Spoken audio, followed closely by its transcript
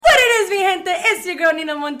your girl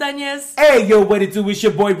Nina Montañez. Hey, yo, what it do? It's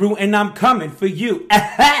your boy Rue, and I'm coming for you.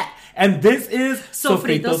 And this is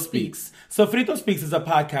Sofrito Speaks. Sofrito Speaks is a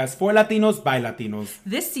podcast for Latinos by Latinos.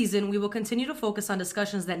 This season, we will continue to focus on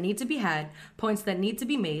discussions that need to be had, points that need to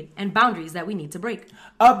be made, and boundaries that we need to break.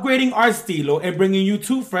 Upgrading our stilo and bringing you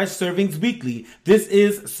 2 fresh servings weekly. This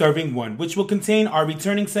is Serving 1, which will contain our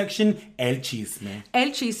returning section, El Chisme.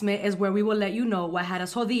 El Chisme is where we will let you know what had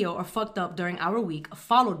us jodido or fucked up during our week,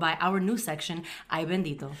 followed by our new section, Ay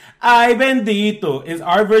Bendito. Ay Bendito is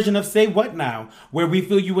our version of Say What Now, where we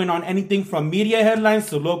fill you in on anything from media headlines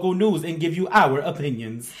to local news and give you our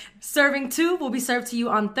opinions. Serving 2 will be served to you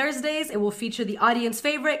on Thursdays. It will feature the audience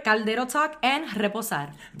favorite, Caldero Talk and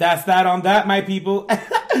Reposar. That's that on that, my people.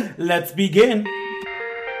 Let's begin.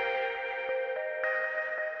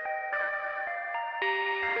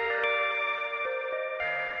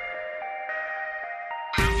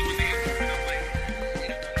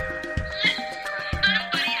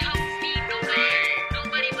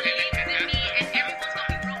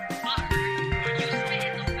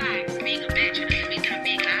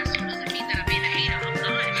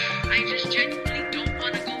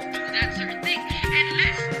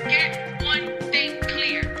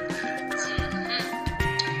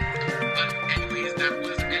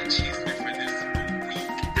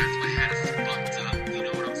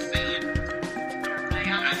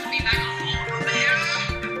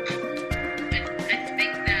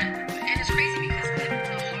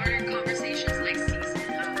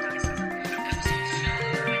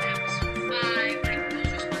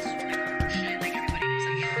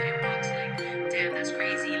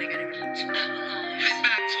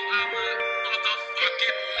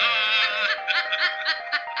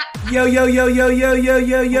 Yo.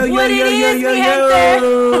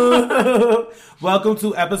 Welcome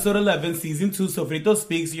to episode 11, season 2, Sofrito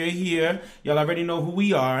Speaks. You're here. Y'all already know who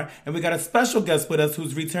we are. And we got a special guest with us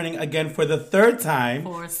who's returning again for the third time.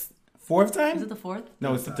 Fourth time? Is it the fourth?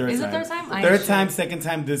 No, it's the third time. Is it third time? Third time, second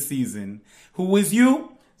time this season. Who is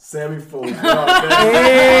you? Sammy Fool. Hey!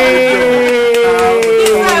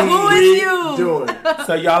 Who is you?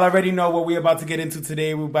 So y'all already know what we're about to get into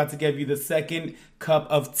today. We're about to give you the second cup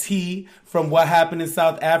of tea from what happened in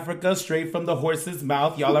South Africa, straight from the horse's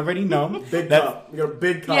mouth. Y'all already know. Big cup. We got a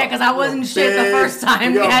big cup. Yeah, because I wasn't shit the first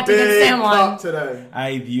time. We had to get Sam on today.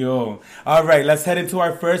 Ay, Dios. All right, let's head into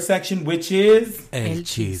our first section, which is El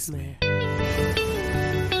Chisme.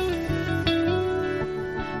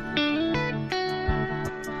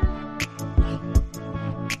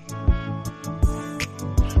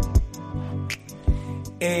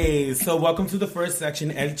 Hey, so welcome to the first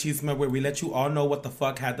section, El Chisme, where we let you all know what the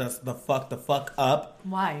fuck had us the fuck up.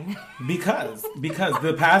 Why? Because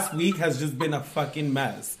the past week has just been a fucking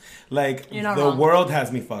mess. Like, the wrong. world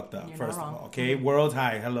has me fucked up, You're first of wrong. all, okay? World,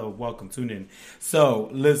 hi, hello, welcome, tune in. So,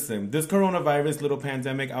 listen, this coronavirus little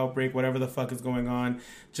pandemic outbreak, whatever the fuck is going on,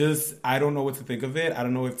 just, I don't know what to think of it. I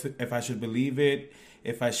don't know if I should believe it,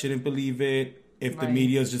 if I shouldn't believe it, if the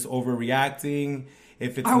media is just overreacting.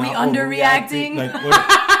 If it's Are we underreacting? Like,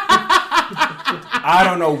 I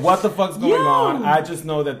don't know what the fuck's going on. I just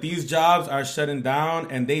know that these jobs are shutting down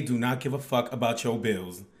and they do not give a fuck about your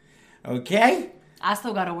bills. Okay? I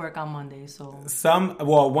still got to work on Monday, so.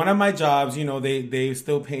 One of my jobs, you know, they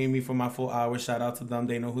still paying me for my full hours. Shout out to them.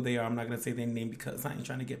 They know who they are. I'm not going to say their name because I ain't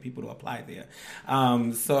trying to get people to apply there.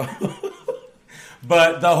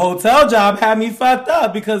 But the hotel job had me fucked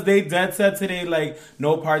up because they dead said today, like,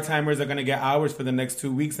 no part-timers are going to get hours for the next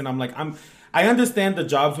 2 weeks. And I'm like, I understand the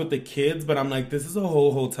jobs with the kids, but I'm like, this is a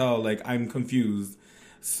whole hotel. Like, I'm confused.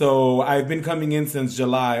 So I've been coming in since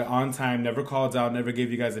July on time, never called out, never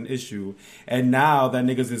gave you guys an issue. And now that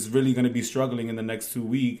niggas is really going to be struggling in the next 2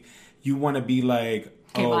 weeks, you want to be like,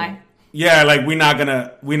 okay, bye. Yeah, like we're not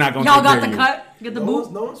gonna Y'all got the cut? Get the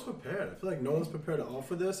boot? No one's prepared. I feel like no one's prepared to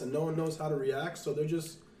offer this, and no one knows how to react, so they're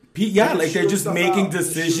just... Yeah, like they're just making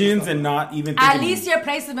decisions and not even thinking. At least your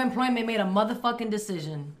place of employment made a motherfucking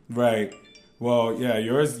decision. Right. Well, yeah,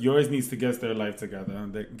 yours needs to get their life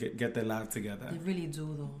together. Get their life together. They really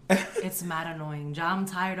do, though. It's mad annoying. I'm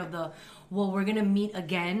tired of we're going to meet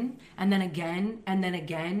again, and then again, and then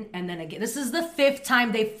again, and then again. This is the 5th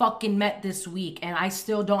time they fucking met this week, and I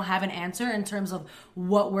still don't have an answer in terms of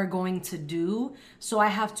what we're going to do. So I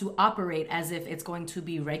have to operate as if it's going to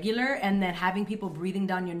be regular, and then having people breathing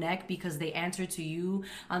down your neck because they answer to you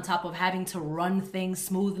on top of having to run things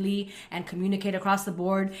smoothly and communicate across the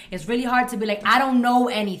board. It's really hard to be like, I don't know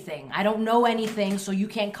anything, so you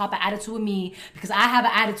can't cop an attitude with me because I have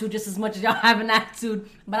an attitude just as much as y'all have an attitude,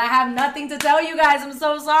 but I have nothing to tell you guys. I'm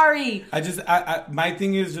so sorry. My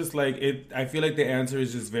thing is just like, I feel like the answer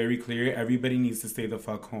is just very clear. Everybody needs to stay the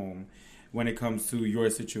fuck home. when it comes to your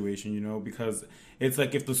situation, because it's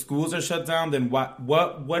like if the schools are shut down, then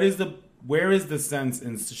where is the sense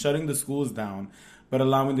in shutting the schools down, but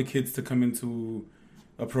allowing the kids to come into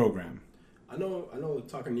a program? I know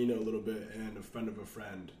talking to Nina a little bit, and a friend of a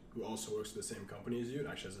friend who also works at the same company as you, and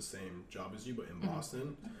actually has the same job as you, but in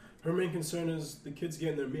Boston. Her main concern is the kids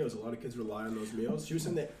getting their meals. A lot of kids rely on those meals. She was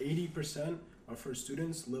saying that 80% of her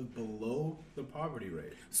students live below the poverty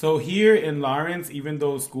rate. So here in Lawrence, even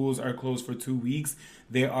though schools are closed for 2 weeks,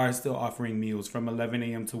 they are still offering meals from 11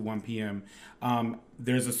 a.m. to 1 p.m.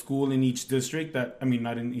 There's a school in each district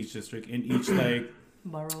not in each district, in each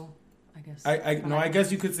borough, I guess. I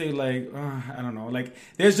guess you could say I don't know. Like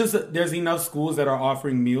there's enough schools that are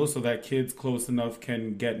offering meals so that kids close enough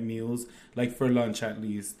can get meals, like for lunch at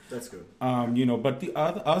least. That's good. But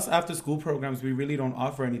us after school programs, we really don't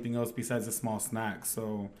offer anything else besides a small snack.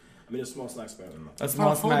 So a small snack's better than nothing. A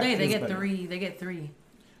small full snack day, they is get better. three. They get three.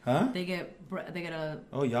 Huh? They get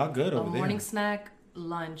a y'all good over morning there. snack,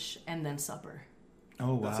 lunch, and then supper.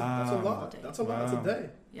 Oh wow. That's a lot. That's a lot. That's a day.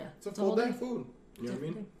 Yeah, It's a full day of food. You know what I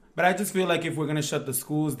mean? But I just feel like if we're gonna shut the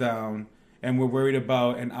schools down and we're worried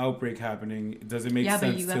about an outbreak happening, does it make sense to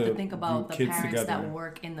Yeah, but you have to think about the kids parents together? that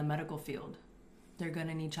work in the medical field. They're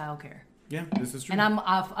gonna need childcare. Yeah, this is true. And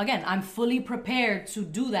I'm fully prepared to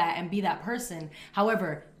do that and be that person.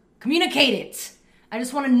 However, communicate it. I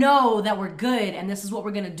just want to know that we're good and this is what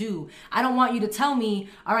we're gonna do. I don't want you to tell me,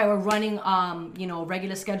 all right, we're running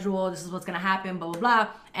regular schedule, this is what's gonna happen, blah blah blah,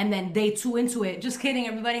 and then day 2 into it. Just kidding,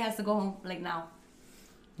 everybody has to go home like now.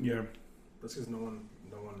 Yeah. That's because no one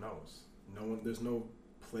knows. There's no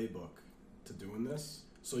playbook to doing this.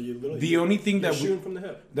 So you literally The only thing you're that shooting from the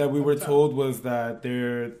hip. that we were Top. told was that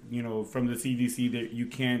they're, from the CDC, that you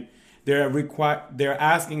can't. They're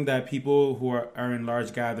asking that people who are in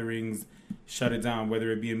large gatherings shut it down, whether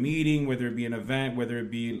it be a meeting, whether it be an event, whether it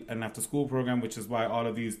be an after-school program, which is why all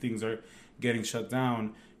of these things are getting shut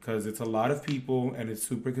down, because it's a lot of people and it's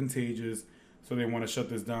super contagious. So they want to shut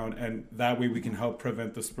this down, and that way we can help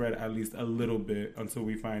prevent the spread at least a little bit until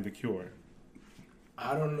we find a cure.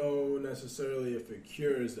 I don't know necessarily if a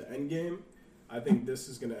cure is the end game. I think this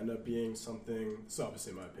is going to end up being something, it's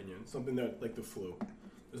obviously my opinion, something that like the flu.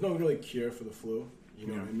 There's no really cure for the flu. You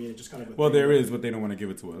know what I mean? It's just kind of a thing. There is, but they don't want to give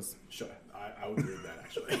it to us. Sure. I would believe that,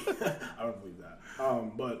 actually. I would believe that.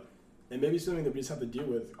 But it may be something that we just have to deal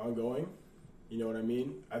with ongoing. You know what I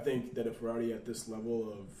mean? I think that if we're already at this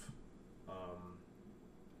level of,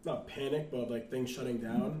 not panic, but like things shutting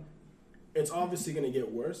down, it's obviously going to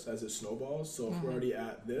get worse as it snowballs. So if we're already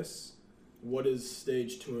at this, what is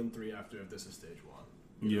stage 2 and 3 after if this is stage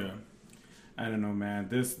 1? Yeah. I don't know, man.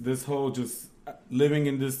 This whole just living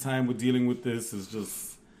in this time with dealing with this is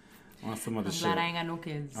just on some other shit. I'm glad I ain't got no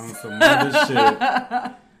kids. On some other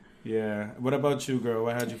shit. Yeah. What about you, girl?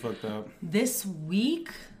 What had you fucked up? This week,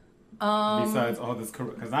 Besides all this,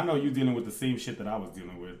 because I know you dealing with the same shit that I was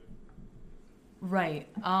dealing with. right.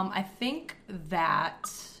 I think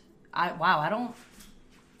that I don't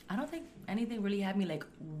think anything really had me like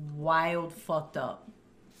wild fucked up.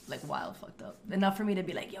 Like wild fucked up. Enough for me to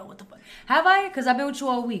be like, yo, what the fuck? Have I? Because I've been with you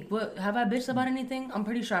all week. What, have I bitched about anything? I'm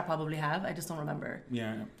pretty sure I probably have. I just don't remember.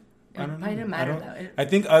 Yeah. I don't know. It didn't matter though.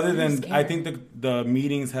 I think the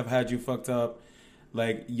meetings have had you fucked up.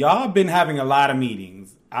 Like, y'all been having a lot of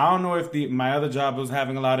meetings. I don't know if my other job was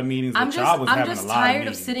having a lot of meetings, but y'all was having a lot of meetings. I'm just tired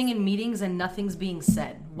of sitting in meetings and nothing's being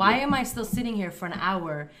said. Why am I still sitting here for an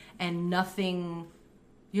hour and nothing...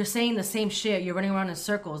 You're saying the same shit. You're running around in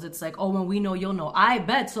circles. It's like, oh, when we know, you'll know. I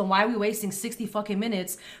bet. So why are we wasting 60 fucking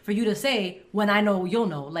minutes for you to say, when I know, you'll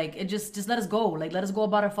know? Like, it just let us go. Like, let us go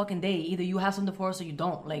about our fucking day. Either you have something for us or you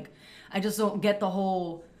don't. Like, I just don't get the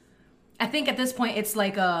whole... I think at this point, it's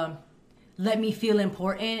like let me feel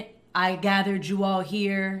important. I gathered you all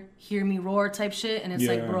here. Hear me roar type shit. And it's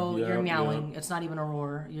like, bro, you're meowing. It's not even a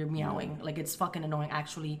roar. You're meowing. Like, it's fucking annoying,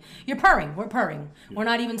 actually. You're purring. We're purring. Yeah. We're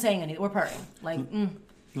not even saying anything. We're purring. Like,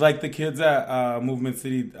 Like the kids at Movement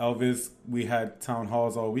City, Elvis, we had town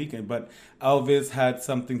halls all weekend, but Elvis had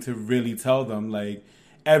something to really tell them. Like,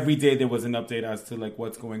 every day there was an update as to, like,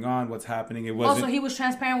 what's going on, what's happening. It wasn't... Also, he was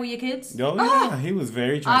transparent with your kids? Oh, yeah. He was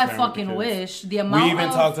very transparent. I fucking wish. The amount We even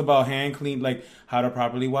talked about hand clean, like, how to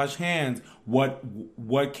properly wash hands. What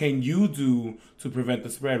can you do to prevent the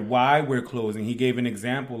spread? Why we're closing? He gave an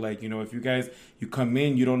example, like, if you come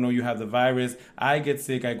in, you don't know you have the virus. I get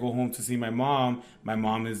sick, I go home to see my mom. My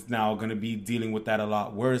mom is now going to be dealing with that a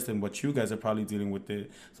lot worse than what you guys are probably dealing with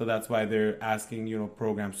it. So that's why they're asking,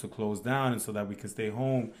 programs to close down and so that we can stay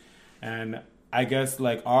home. And I guess,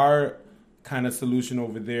 like, our kind of solution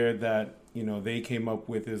over there that they came up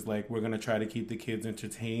with is like, we're going to try to keep the kids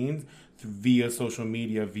entertained via social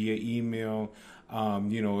media, via email.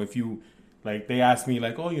 If you, like, they asked me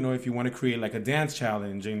like, if you want to create like a dance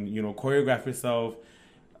challenge and, choreograph yourself,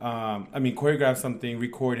 choreograph something,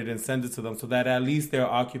 record it, and send it to them so that at least they're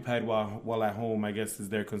occupied while at home, I guess is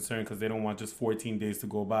their concern, because they don't want just 14 days to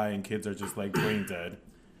go by and kids are just like brain dead.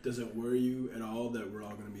 Does it worry you at all that we're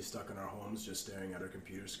all going to be stuck in our homes just staring at our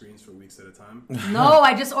computer screens for weeks at a time? No,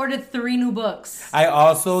 I just ordered 3 new books. I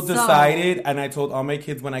also decided, and I told all my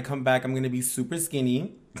kids when I come back, I'm going to be super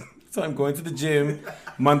skinny. So I'm going to the gym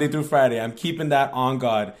Monday through Friday. I'm keeping that on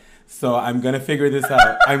God. So I'm going to figure this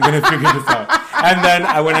out. And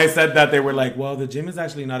then when I said that, they were like, well, the gym is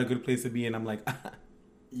actually not a good place to be. And I'm like,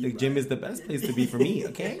 the gym is the best place to be for me,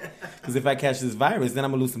 okay? Because if I catch this virus, then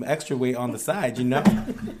I'm going to lose some extra weight on the side,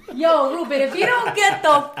 Yo, Ruben, if you don't get the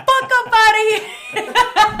fuck up out of here.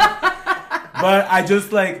 But I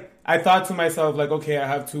just I thought to myself, okay, I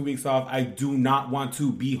have 2 weeks off. I do not want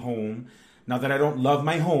to be home. Not that I don't love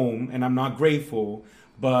my home and I'm not grateful,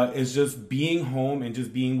 but it's just being home and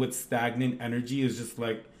just being with stagnant energy is just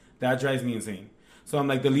that drives me insane. So I'm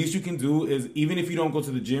like, the least you can do is, even if you don't go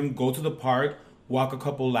to the gym, go to the park, walk a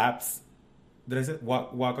couple laps. Did I say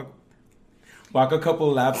walk a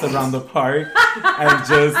couple laps around the park and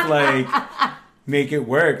just make it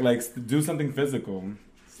work. Do something physical.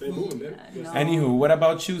 Stay moving, man. No. Anywho, what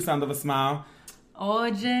about you, Sound of a Smile?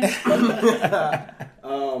 Oye.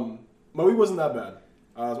 My week wasn't that bad.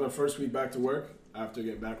 It was my first week back to work after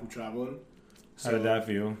getting back from traveling. How did that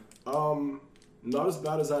feel? Not as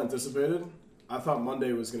bad as I anticipated. I thought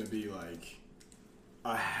Monday was going to be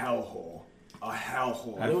a hellhole. I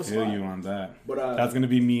feel you on that. But that's going to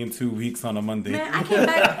be me in 2 weeks on a Monday. Man, I came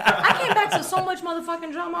back to so much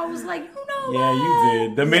motherfucking drama. I was like, Yeah, you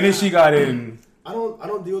did. The minute she got in. I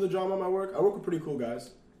don't deal with the drama at my work. I work with pretty cool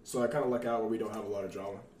guys. So I kind of luck out where we don't have a lot of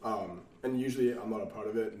drama. And usually I'm not a part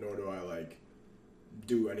of it, nor do I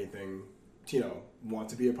do anything want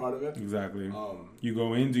to be a part of it. Exactly. You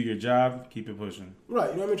go in, do your job, keep it pushing.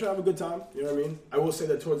 Right, you know what I mean? Try to have a good time. You know what I mean? I will say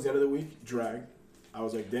that towards the end of the week, drag. I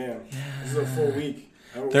was like, damn, this is a full week.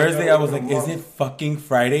 Thursday, I was like, is it fucking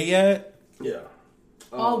Friday yet? Yeah.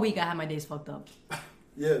 All week I had my days fucked up.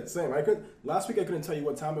 Yeah, same. Last week I couldn't tell you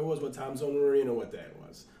what time it was, what time zone we were in, or what day it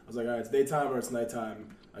was. I was like, all right, it's daytime or it's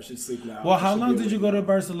nighttime. I should sleep now. Well, how long did you go to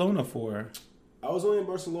Barcelona for? I was only in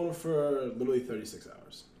Barcelona for literally 36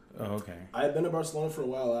 hours. Oh, okay. I had been to Barcelona for a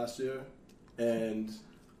while last year, and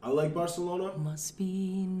I like Barcelona. Must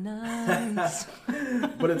be nice.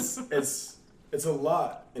 But it's a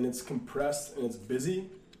lot, and it's compressed, and it's busy,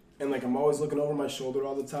 and I'm always looking over my shoulder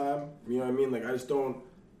all the time. You know what I mean?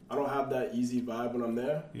 I don't have that easy vibe when I'm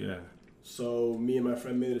there. Yeah. So me and my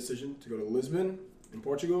friend made a decision to go to Lisbon in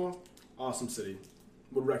Portugal. Awesome city.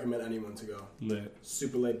 Would recommend anyone to go. Lit.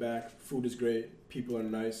 Super laid back. Food is great. People are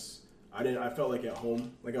nice. I felt at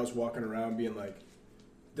home. I was walking around being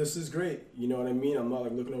this is great. You know what I mean? I'm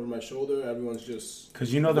not looking over my shoulder. Everyone's just...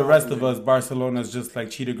 Because the rest of us, Barcelona's just like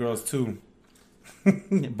Cheetah Girls too.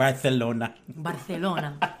 Barcelona.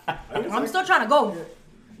 I'm still trying to go.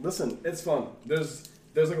 Listen, it's fun. There's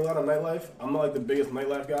a lot of nightlife. I'm not the biggest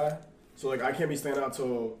nightlife guy. So I can't be staying out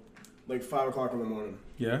till 5 o'clock in the morning.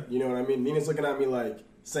 Yeah. You know what I mean? Nina's looking at me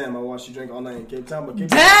Sam, I watched you drink all night in Cape Town, but Cape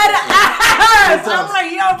Town... Dead ass! I'm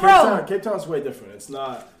like, yo, bro. Cape Town's way different. It's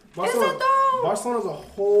not... Is it though? Barcelona's a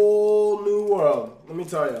whole new world. Let me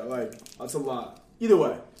tell you, that's a lot. Either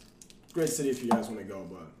way, great city if you guys want to go,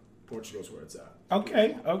 but Portugal's where it's at.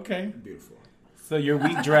 Okay. Beautiful. So your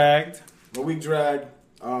week dragged. My week dragged.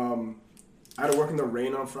 I had to work in the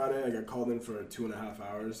rain on Friday. I got called in for 2.5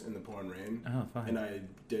 hours in the pouring rain. Oh, fine. And I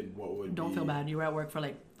did what would Don't feel bad. You were at work for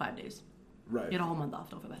 5 days. Right. You had a whole month off.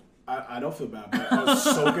 Don't feel bad. I don't feel bad, but I was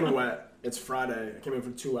soaking wet. It's Friday. I came in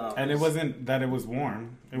for 2 hours. And it wasn't that it was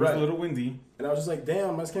warm. It was a little windy. And I was just like,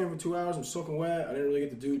 damn, I just came in for 2 hours. I'm soaking wet. I didn't really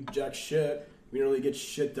get to do jack shit. We didn't really get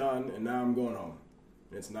shit done. And now I'm going home.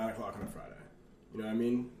 And it's 9 o'clock on a Friday. You know what I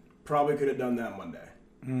mean? Probably could have done that Monday.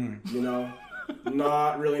 You know?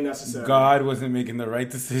 Not really necessary. God wasn't making the right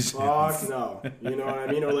decision. Fuck no. You know what I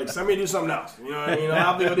mean? Or send me to do something else. You know what I mean?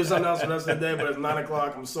 I'll have to go do something else for the rest of the day, but it's 9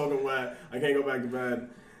 o'clock. I'm soaking wet. I can't go back to bed.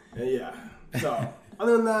 And yeah. So,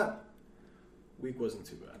 other than that, week wasn't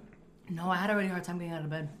too bad. No, I had a really hard time getting out of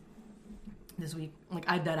bed this week.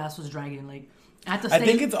 I dead ass was dragging. I had to stay. I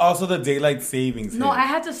think it's also the daylight savings. No, I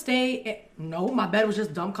had to stay. No, my bed was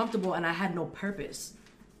just dumb comfortable, and I had no purpose.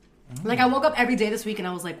 Like, I woke up every day this week and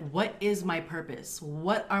I was like, what is my purpose?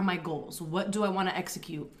 What are my goals? What do I want to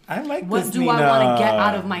execute? I like what this, do Nina. I want to get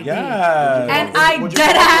out of my day? And What'd you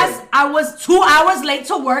dead come up ass, with? I was 2 hours late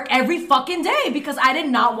to work every fucking day because I did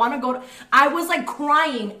not want to go. I was like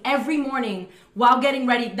crying every morning while getting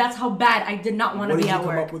ready. That's how bad I did not want to What be did you at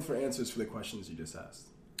come work. up with for answers for the questions you just asked?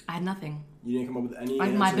 I had nothing. You didn't come up with any Like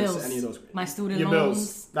answers my to bills, any of those. my student Your loans.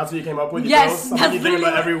 bills. That's what you came up with? Your Yes, bills? Something that's you think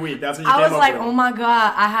about literally- every week. That's what you I came was up like, with. oh my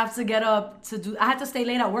god, I have to get up to do. I had to stay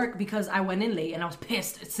late at work because I went in late and I was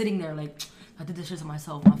pissed, sitting there like, I did this shit to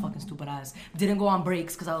myself, my fucking stupid ass. Didn't go on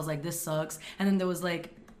breaks because I was like, this sucks. And then there was like,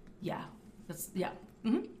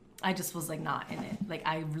 I just was like not in it. Like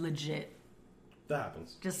I legit That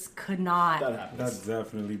happens. just could not That happens. That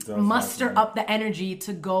definitely does muster happen. up the energy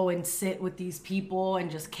to go and sit with these people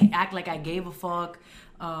and just act like I gave a fuck.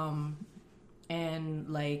 And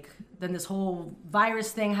like then this whole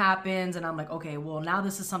virus thing happens and I'm like, okay, well now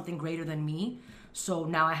this is something greater than me. So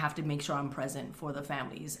now I have to make sure I'm present for the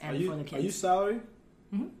families and for the kids. Are you salary?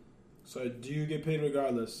 Mm-hmm. So do you get paid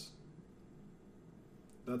regardless?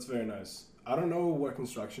 That's very nice. I don't know what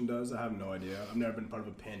construction does. I have no idea. I've never been part of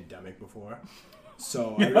a pandemic before.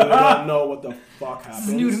 So I really don't know what the fuck happens.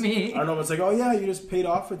 It's new to me. I don't know if it's like, oh yeah, you just paid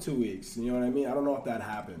off for 2 weeks. You know what I mean? I don't know if that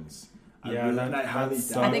happens. Yeah, I highly that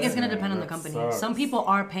doubt I think it. it's going to depend on the That company. sucks. Some people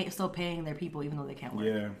are still paying their people even though they can't work.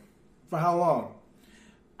 Yeah. For how long?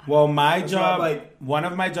 Well, my It's job, not like- one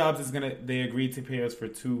of my jobs is they agreed to pay us for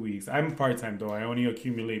 2 weeks. I'm part-time though. I only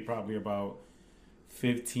accumulate probably about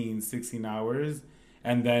 15, 16 hours.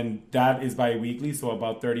 And then that is bi-weekly, so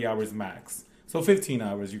about 30 hours max. So 15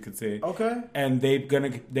 hours, you could say. Okay. And they're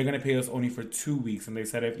gonna pay us only for 2 weeks. And they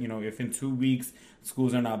said if in 2 weeks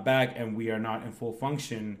schools are not back and we are not in full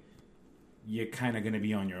function, you're kind of gonna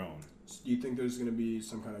be on your own. Do you think there's going to be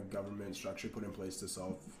some kind of government structure put in place to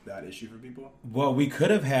solve that issue for people? Well, we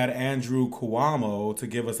could have had Andrew Cuomo to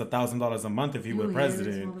give us $1,000 a month if he were Ooh,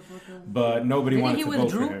 president, yes, motherfucker. but nobody Didn't wanted he to vote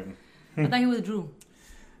withdraw? for him. I thought he withdrew.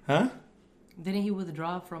 Huh? Didn't he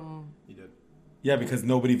withdraw from? He did. Yeah, because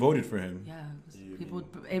nobody voted for him. Yeah, people.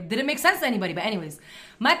 It didn't make sense to anybody. But anyways,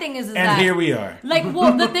 my thing is And that here we are. like,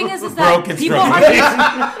 well, the thing is that Broken people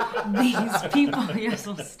are these people. You're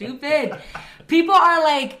so stupid. People are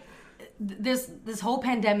like this whole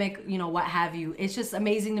pandemic, what have you. It's just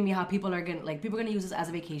amazing to me how people are gonna use this as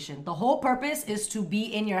a vacation. The whole purpose is to be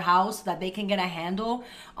in your house so that they can get a handle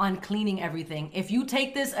on cleaning everything. If you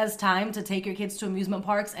take this as time to take your kids to amusement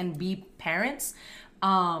parks and be parents,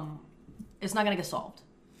 it's not gonna get solved.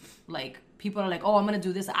 Like people are like, oh, I'm gonna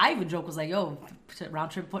do this. I even joke was like, yo,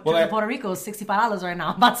 round trip to Puerto Rico is $65 right now.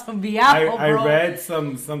 I'm about to be out. I bro. read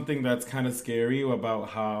something that's kind of scary about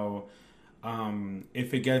how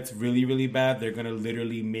if it gets really, really bad, they're gonna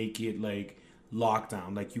literally make it like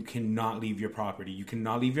lockdown. Like you cannot leave your property, you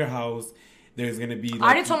cannot leave your house. There's gonna be. Like, I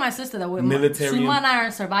already told my sister that Suma and I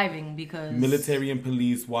are surviving because military and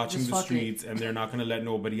police watching Just the fuck streets, and they're not gonna let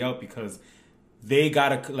nobody out because they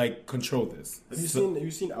gotta like control this. Have you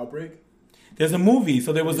seen Outbreak? There's a movie.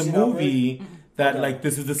 So there was Have a you seen movie that Okay. like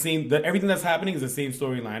this is the same. That everything that's happening is the same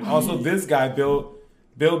storyline. Also, this guy Bill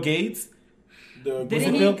Gates. Didn't Was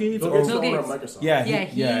it he- Bill Gates? Bill or- Gates is the Bill owner of Gates. Microsoft.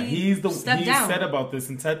 Yeah, he stepped he down. said about this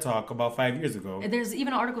in TED Talk about 5 years ago. There's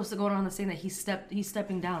even articles going on saying that he's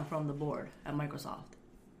stepping down from the board at Microsoft.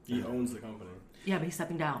 He owns the company. Yeah, but he's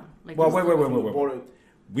stepping down. Like, Well, this- wait.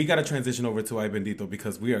 We gotta transition over to Ay Bendito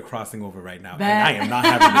because we are crossing over right now, Bet. and I am not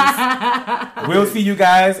having this. We'll see you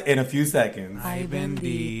guys in a few seconds. Ay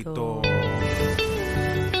Bendito.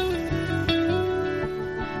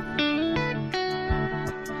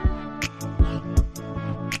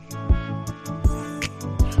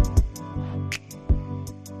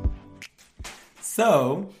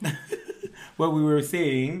 So, what we were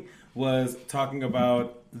saying was talking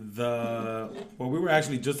about we were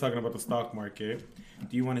actually just talking about the stock market.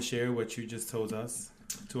 Do you want to share what you just told us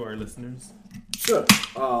to our listeners? Sure.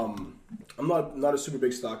 I'm not a super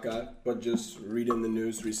big stock guy, but just reading the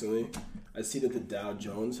news recently, I see that the Dow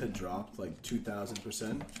Jones had dropped like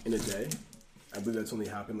 2,000% in a day. I believe that's only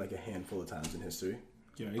happened like a handful of times in history.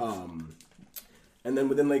 Yeah. And then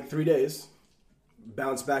within like 3 days,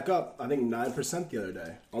 bounced back up, I think 9% the other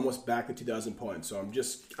day, almost back to 2,000 points. So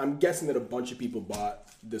I'm guessing that a bunch of people bought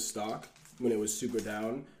this stock when it was super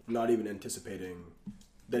down, not even anticipating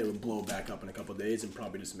that it would blow back up in a couple of days, and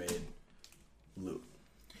probably just made loot.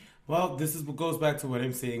 Well, this is what goes back to what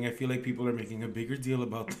I'm saying. I feel like people are making a bigger deal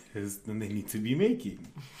about this than they need to be making.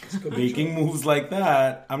 Making moves like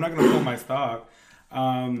that, I'm not going to pull my stock.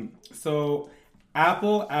 So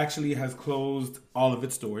Apple actually has closed all of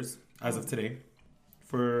its stores as of today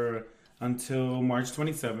for until March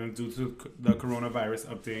 27th due to the coronavirus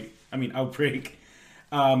outbreak.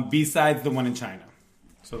 Besides the one in China.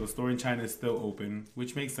 So the store in China is still open,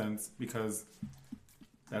 which makes sense because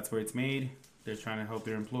that's where it's made. They're trying to help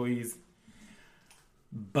their employees.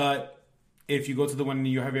 But if you go to the one in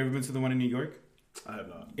New York, have you ever been to the one in New York? I have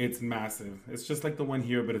not. It's massive. It's just like the one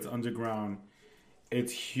here, but it's underground.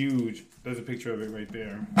 It's huge. There's a picture of it right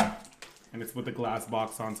there. And it's with the glass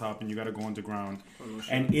box on top, and you got to go underground. Oh,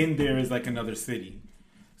 sure. And in there is like another city.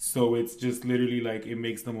 So it's just literally like, it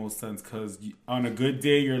makes the most sense because on a good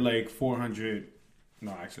day, you're like 200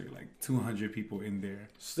 people in there.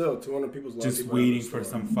 Still, 200 people's just waiting for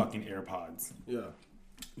some fucking AirPods. Yeah.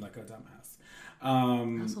 Like a dumbass.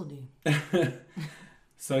 That's OD.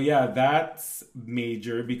 So yeah, that's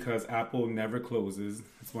major because Apple never closes.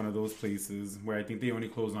 It's one of those places where I think they only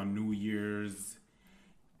close on New Year's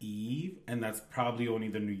Eve, and that's probably only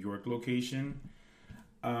the New York location.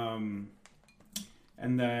 And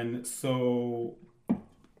then, so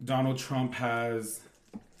Donald Trump has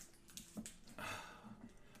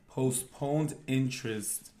postponed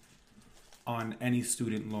interest on any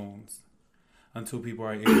student loans until people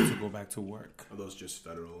are able to go back to work. Are those just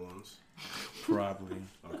federal loans? Probably.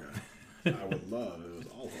 Okay. I would love it was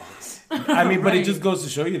all loans. I mean, but it just goes to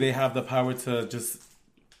show you they have the power to just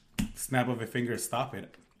snap of a finger, stop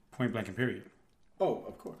it, point blank and period. Oh,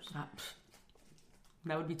 of course.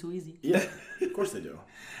 That would be too easy. Yeah, of course they do.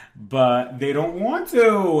 But they don't want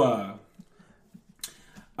to.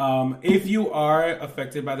 If you are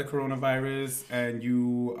affected by the coronavirus and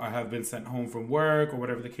you have been sent home from work or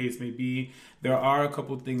whatever the case may be, there are a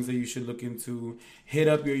couple things that you should look into. Hit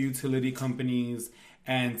up your utility companies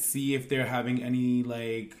and see if they're having any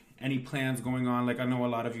plans going on. Like, I know a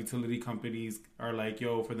lot of utility companies are like,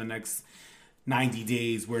 yo, for the next 90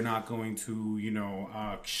 days, we're not going to,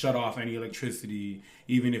 shut off any electricity,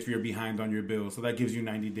 even if you're behind on your bill. So that gives you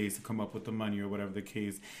 90 days to come up with the money or whatever the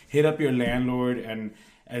case. Hit up your landlord and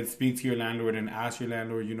speak to your landlord and ask your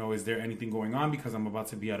landlord, is there anything going on because I'm about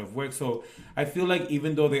to be out of work. So I feel like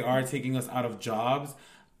even though they are taking us out of jobs,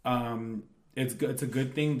 it's a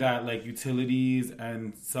good thing that like utilities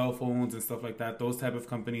and cell phones and stuff like that, those type of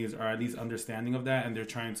companies are at least understanding of that, and they're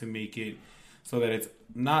trying to make it so that it's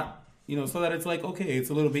not, so that it's like, okay, it's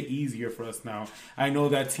a little bit easier for us now. I know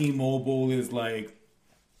that T-Mobile is like,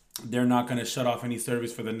 they're not going to shut off any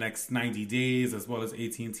service for the next 90 days, as well as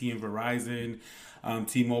AT&T and Verizon.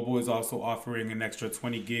 T-Mobile is also offering an extra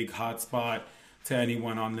 20 gig hotspot to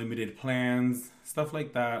anyone on limited plans, stuff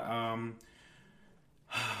like that.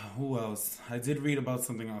 Who else? I did read about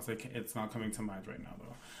something else. It's not coming to mind right now,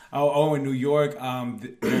 though. Oh, in New York,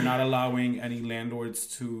 they're not allowing any landlords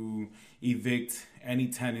to evict any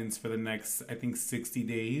tenants for the next, I think, 60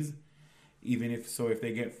 days. Even if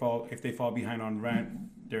they fall behind on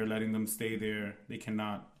rent, they're letting them stay there. They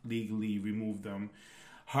cannot legally remove them.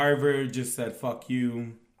 Harvard just said, fuck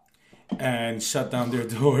you, and shut down their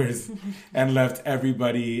doors and left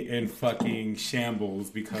everybody in fucking shambles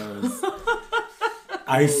because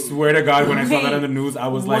I swear to God, when I saw that on the news, I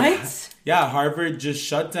was like, yeah, Harvard just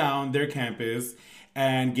shut down their campus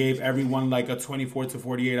and gave everyone like a 24 to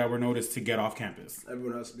 48 hour notice to get off campus.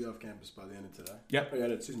 Everyone has to be off campus by the end of today. Yep.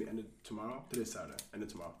 End of tomorrow? Today's Saturday. End of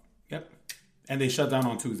tomorrow. Yep. And they shut down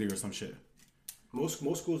on Tuesday or some shit. Most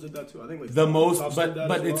schools did that too. I think like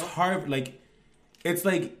but it's hard. Like, it's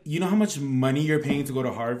like, how how much money you're paying to go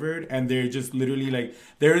to Harvard, and they're just literally like,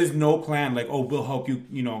 there is no plan. Like, oh, we'll help you.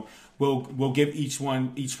 We'll give each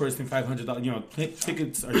person $500.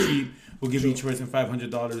 Tickets are cheap. We'll give each person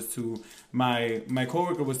 $500 to my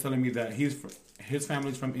coworker was telling me that his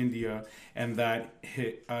family's from India, and that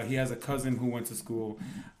he has a cousin who went to school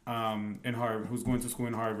in Harvard, who's going to school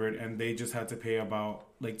in Harvard, and they just had to pay about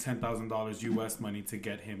like $10,000 US money to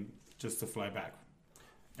get him just to fly back.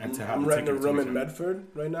 And to have I'm renting a room in Medford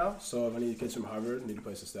right now, so if any kids from Harvard need a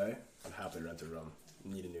place to stay, I'd happily rent a room.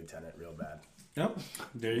 Need a new tenant real bad. Yep,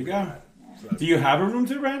 there you go. So do you have a room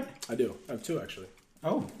to rent? I do. I have two actually.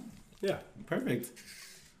 Oh, yeah, perfect.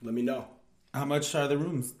 Let me know. How much are the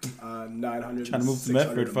rooms? 900. Trying to move to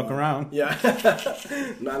Medford, fuck around. Yeah,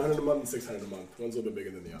 900 a month and 600 a month. One's a little bit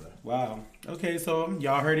bigger than the other. Wow. Okay, so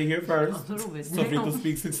y'all heard it here first. A little bit. Sofrito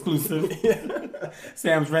Speaks exclusive.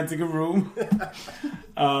 Sam's renting a room.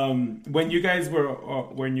 When you guys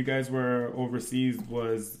were overseas,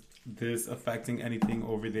 was this affecting anything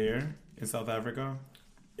over there in South Africa?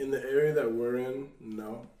 In the area that we're in,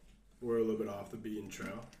 no. We're a little bit off the beaten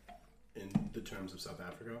trail in the terms of South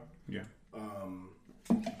Africa. Yeah.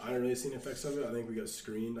 I didn't really see any effects of it. I think we got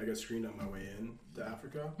screened. I got screened on my way in to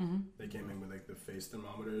Africa. Mm-hmm. They came in with like the face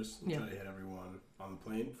thermometers and tried to hit everyone on the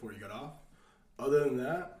plane before you got off. Other than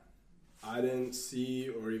that, I didn't see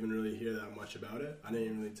or even really hear that much about it. I didn't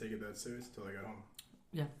even really take it that serious until I got home.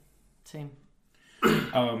 Yeah, same.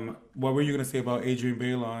 What were you gonna say about Adrian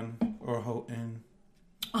Bailon or Houghton?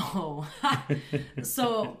 Oh,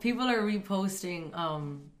 so people are reposting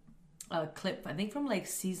a clip, I think from like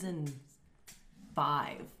season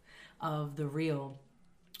 5 of The Real,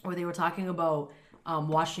 where they were talking about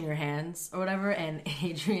washing your hands or whatever, and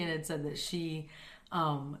Adrian had said that she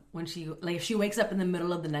when she like if she wakes up in the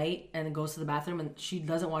middle of the night and goes to the bathroom and she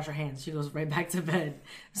doesn't wash her hands, she goes right back to bed.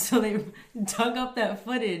 So they dug up that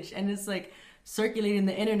footage and it's like circulating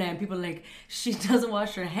the internet, and people are like, she doesn't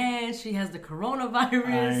wash her hands, she has the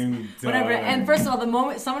coronavirus, whatever. And first of all, the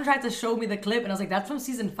moment someone tried to show me the clip, and I was like, that's from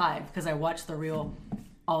season 5, because I watched The Real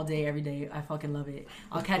all day, every day. I fucking love it.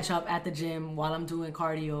 I'll catch up at the gym while I'm doing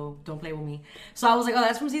cardio. Don't play with me. So I was like, oh,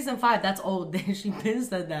 that's from season 5. That's old. Then she been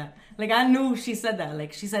said that. Like, I knew she said that.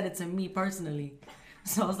 Like, she said it to me personally.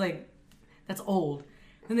 So I was like, that's old.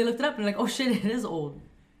 Then they looked it up and like, oh shit, it is old.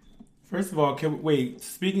 First of all, wait.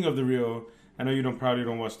 Speaking of The Real, I know you probably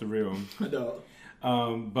don't watch The Real. I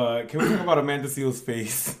don't. But can we talk about Amanda Seales'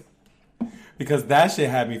 face? Because that shit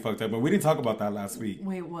had me fucked up. And we didn't talk about that last week.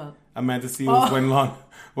 Wait, what? Amanda Seales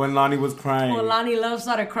when Lonnie was crying. When Lonnie Love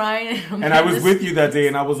started crying. And I was with you that day,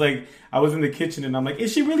 and I was like, I was in the kitchen, and I'm like,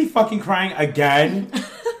 is she really fucking crying again?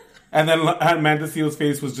 And then Amanda Seales'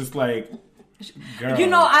 face was just like, girl. You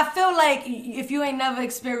know, I feel like if you ain't never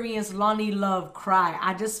experienced Lonnie Love cry,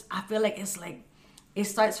 I feel like it's like, it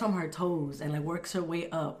starts from her toes and like works her way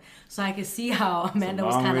up. So I can see how Amanda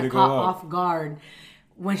was kind of caught off guard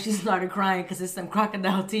when she started crying, because it's some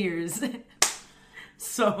crocodile tears.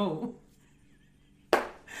 So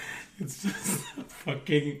it's just a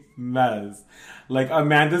fucking mess. Like,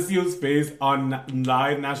 Amanda Seales' face on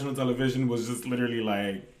live national television was just literally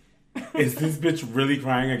like, is this bitch really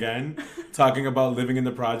crying again? Talking about living in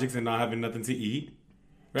the projects and not having nothing to eat?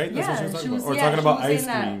 Right? That's what she was talking about. Or talking about ice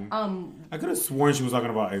cream. I could have sworn she was talking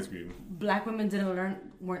about ice cream. Black women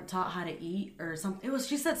weren't taught how to eat or something.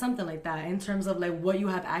 She said something like that in terms of like what you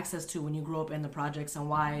have access to when you grow up in the projects and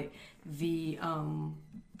why the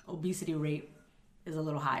obesity rate is a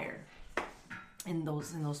little higher in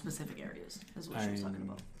those specific areas. Is what she was talking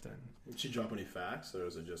about. Did she drop any facts, or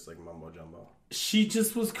is it just like mumbo jumbo? She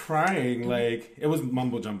just was crying. Like, it was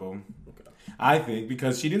mumbo jumbo. Okay. I think,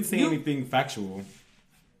 because she didn't say anything factual.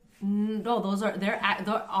 No, there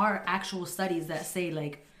are actual studies that say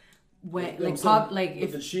like when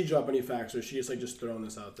did she drop any facts, or she just throwing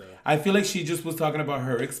this out there? I feel like she just was talking about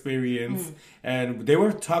her experience, and they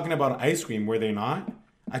were talking about ice cream, were they not?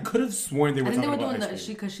 I could have sworn they were talking about ice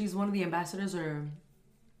cream. Because she's one of the ambassadors or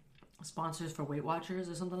sponsors for Weight Watchers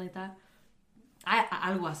or something like that.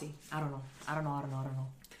 Algo así. I don't know.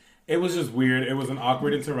 It was just weird. It was an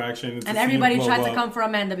awkward interaction. And everybody tried to come for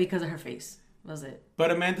Amanda because of her face. Was it?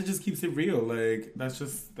 But Amanda just keeps it real. Like, that's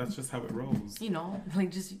just how it rolls. You know,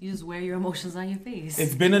 like you just wear your emotions on your face.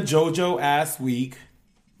 It's been a JoJo ass week.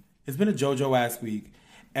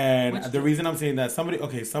 And the reason I'm saying that, somebody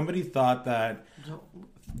thought that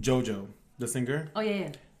JoJo, the singer. Oh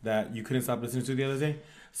yeah. That you couldn't stop listening to the other day.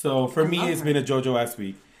 So for me, it's been a JoJo ass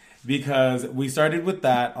week. Because we started with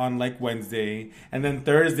that on like Wednesday, and then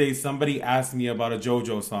Thursday somebody asked me about a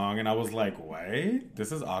JoJo song, and I was like, what?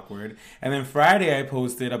 This is awkward. And then Friday I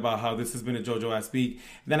posted about how this has been a JoJo ass week.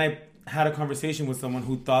 Then I had a conversation with someone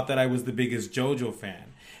who thought that I was the biggest JoJo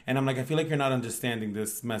fan. And I'm like, I feel like you're not understanding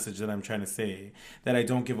this message that I'm trying to say, that I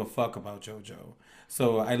don't give a fuck about JoJo.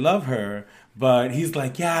 So I love her, but he's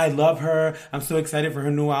like, yeah, I love her. I'm so excited for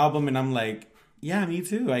her new album. And I'm like, yeah, me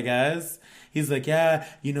too, I guess. He's like, yeah,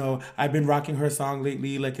 you know, I've been rocking her song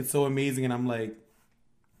lately. Like, it's so amazing. And I'm like,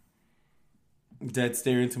 dead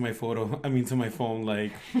staring to my phone.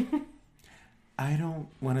 Like, I don't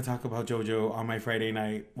want to talk about JoJo on my Friday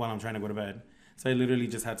night while I'm trying to go to bed. So I literally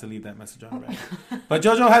just had to leave that message on red. But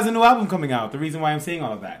JoJo has a new album coming out. The reason why I'm saying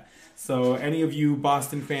all of that. So any of you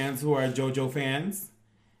Boston fans who are JoJo fans,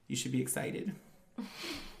 you should be excited.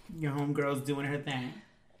 Your homegirl's doing her thing.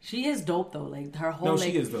 She is dope though. Like her whole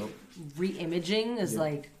she is dope. Re-imaging is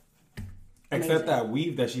like amazing. Except that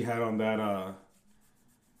weave that she had on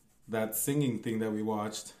that singing thing that we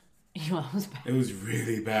watched. Yeah, it was bad. It was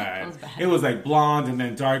really bad. It was like blonde and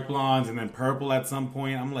then dark blondes and then purple at some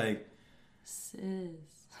point. I'm like, sis,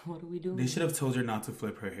 what are we doing? They should have told her not to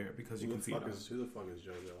flip her hair because you can see it. Who the fuck is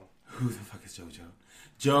JoJo? Who the fuck is JoJo?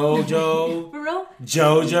 JoJo. For real?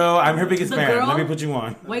 JoJo. I'm her biggest fan. Girl? Let me put you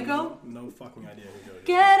on. White girl? No fucking idea who JoJo is.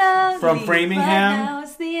 Get up. From Framingham. Now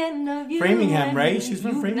it's the end of you. Framingham, right? She's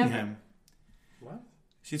from Framingham. Never... What?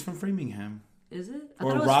 She's from Framingham. Is it?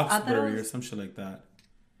 Or Roxbury or some shit like that.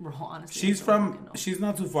 Bro, honestly, She's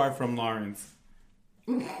not too far from Lawrence.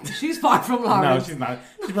 She's far from No, Lawrence. she's not.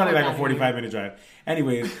 She's probably like a 45-minute drive.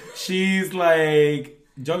 Anyways, she's like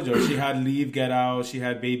JoJo. She had Leave, Get Out. She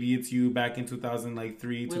had Baby It's You back in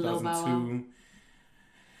 2003, With Lil Bow 2002.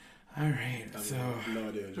 All right, so No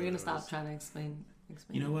idea. We're gonna stop trying to explain.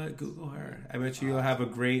 you know what? Google her. I bet you'll have a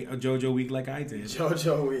great JoJo week like I did.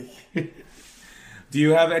 JoJo week. Do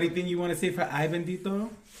you have anything you want to say for Ivan Dito?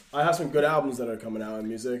 I have some good albums that are coming out in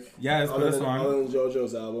music. Yes, put us on. Other than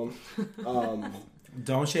JoJo's album.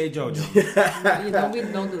 Don't shade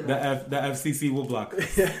JoJo. Don't do that. The FCC will block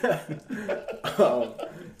us.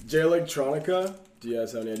 Jay Electronica. Do you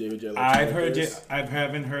guys have any idea who Jay Electronica is? I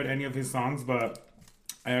haven't heard any of his songs, but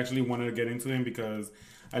I actually wanted to get into him because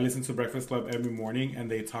I listen to Breakfast Club every morning, and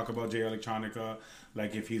they talk about Jay Electronica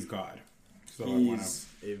like if he's God. So He's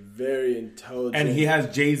a very intelligent. and he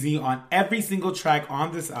has Jay-Z on every single track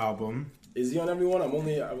on this album. Is he on everyone? I've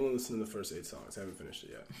only listened to the first 8 songs. I haven't finished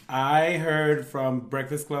it yet. I heard from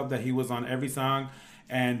Breakfast Club that he was on every song,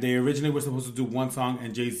 and they originally were supposed to do one song,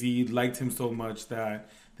 and Jay-Z liked him so much that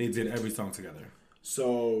they did every song together.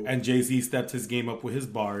 So And Jay-Z stepped his game up with his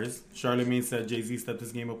bars. Charlamagne said Jay-Z stepped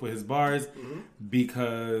his game up with his bars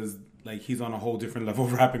because like he's on a whole different level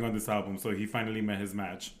of rapping on this album, so he finally met his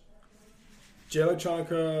match. Jay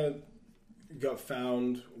Electronica got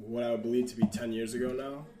found what I would believe to be 10 years ago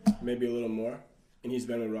now, maybe a little more, and he's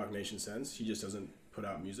been with Rock Nation since. He just doesn't put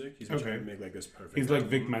out music. He's been trying to make like this perfect. He's like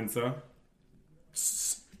Vic Mensa.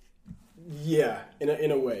 Yeah,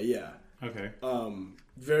 in a way, yeah. Okay.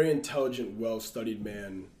 Very intelligent, well-studied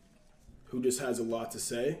man who just has a lot to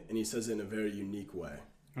say, and he says it in a very unique way.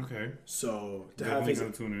 Okay. So to Definitely have his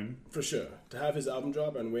gonna tune in. for sure to have his album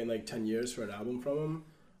drop and wait like 10 years for an album from him,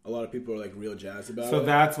 a lot of people are like real jazzed about it. So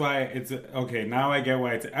that's why it's okay. Now I get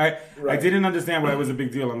why I Right. didn't understand why it was a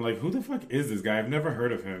big deal. I'm like, who the fuck is this guy? I've never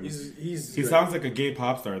heard of him. He great. sounds like a gay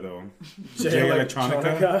pop star though. Jay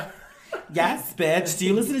Electronica. Yes, bitch. Do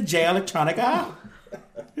you listen to Jay Electronica?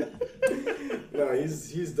 No,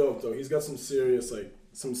 he's dope though. He's got some serious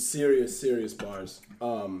bars.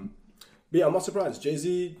 But yeah, I'm not surprised.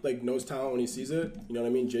 Jay-Z like knows talent when he sees it. You know what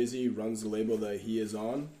I mean? Jay-Z runs the label that he is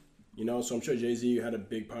on. You know, so I'm sure Jay-Z had a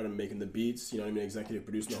big part in making the beats. You know what I mean? Executive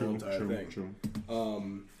producing the whole entire thing. True.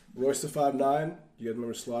 Royce da 5'9", you guys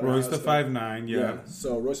remember Slaughterhouse? Royce da 5'9", yeah.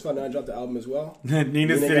 So Royce da 5'9" dropped the album as well. Nina's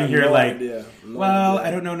Nina sitting got here no like, idea. well,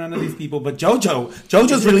 I don't know none of these people, but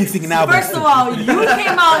JoJo's releasing an album. First of all, you came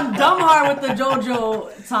out dumb hard with the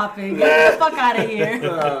JoJo topic. Get the fuck out of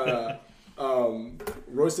here.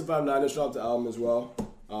 Royce da 5'9" just dropped the album as well.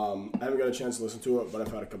 I haven't got a chance to listen to it, but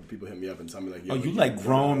I've had a couple people hit me up and tell me like, yo, Oh, you like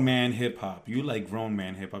grown man hip hop. You like grown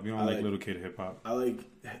man hip hop. You don't like little kid hip hop. I like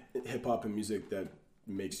hip hop and music that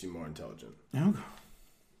makes you more intelligent. Okay.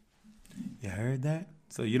 You heard that?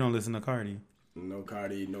 So you don't listen to Cardi? No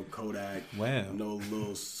Cardi, no Kodak, Wow. no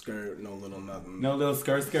little skirt, no little nothing. No little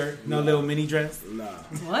skirt, no little mini dress, Nah.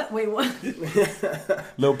 What? Wait, what?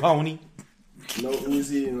 little pony. No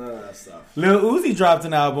Uzi, none of that stuff. Lil Uzi dropped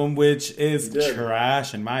an album which is He did.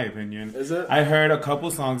 trash in my opinion. Is it? I heard a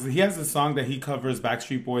couple songs. He has a song that he covers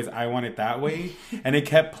Backstreet Boys' I Want It That Way, and it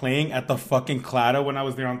kept playing at the fucking Claro when I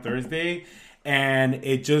was there on Thursday, and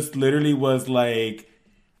it just literally was like,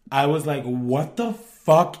 I was like, what the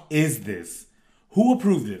fuck is this? Who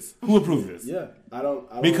approved this? Who approved this? Yeah, I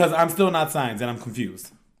don't Because I'm still not signed and I'm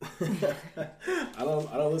confused. I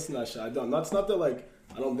don't listen to that shit. I don't. That's not that like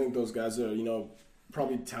I don't think those guys are, you know,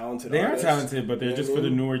 probably talented. They are artists. talented, but they're You know just what for I the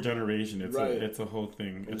mean? newer generation. It's Right. it's a whole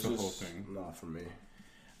thing. It's a whole just thing. not for me.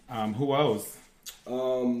 Who else?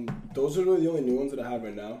 Those are really the only new ones that I have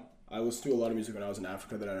right now. I listened to a lot of music when I was in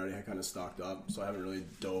Africa that I already had kind of stocked up, so I haven't really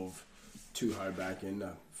dove too hard back into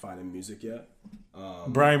finding music yet.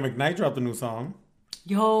 Brian McKnight dropped a new song,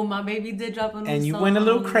 Yo, my baby did drop a new and you song. went a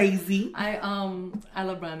little crazy. I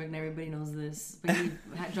love Brian McKnight. Everybody knows this, but he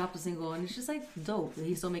had dropped a single, and it's just like dope.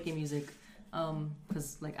 He's still making music,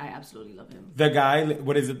 because like I absolutely love him. The guy,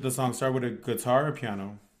 what is it? The song start with a guitar or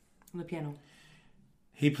piano? On the piano.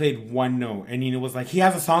 He played one note, and Nina was like, "He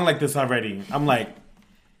has a song like this already." I'm like,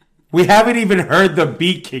 "We haven't even heard the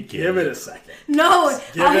beat kick in." Give it a second. No, all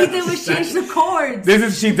he it did a was change the chords. This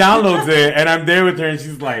is she downloads it, and I'm there with her, and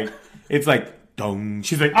she's like, "It's like." Dong.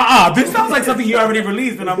 She's like, this sounds like something you already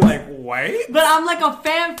released. And I'm like, wait. But I'm like a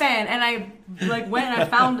fan, and I like went and I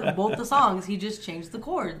found both the songs. He just changed the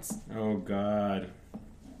chords. Oh, God.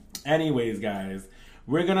 Anyways, guys,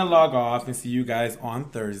 we're going to log off and see you guys on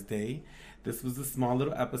Thursday. This was a small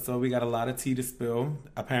little episode. We got a lot of tea to spill.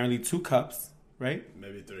 Apparently 2 cups. right?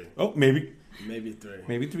 Maybe 3. Oh, maybe. Maybe 3.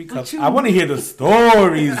 Maybe 3 cups. I want to hear the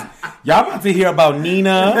stories. Y'all about to hear about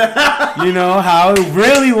Nina. You know, how it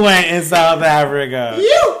really went in South Africa.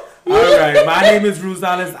 All right. My name is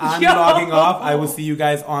Rosales. I'm logging off. I will see you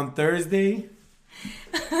guys on Thursday.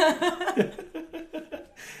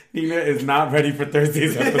 Nina is not ready for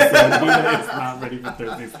Thursday's episode. Nina is not ready for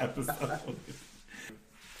Thursday's episode.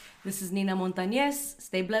 This is Nina Montañez.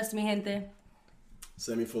 Stay blessed, mi gente.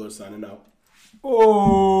 Sammy Fuller signing out.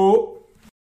 Oh.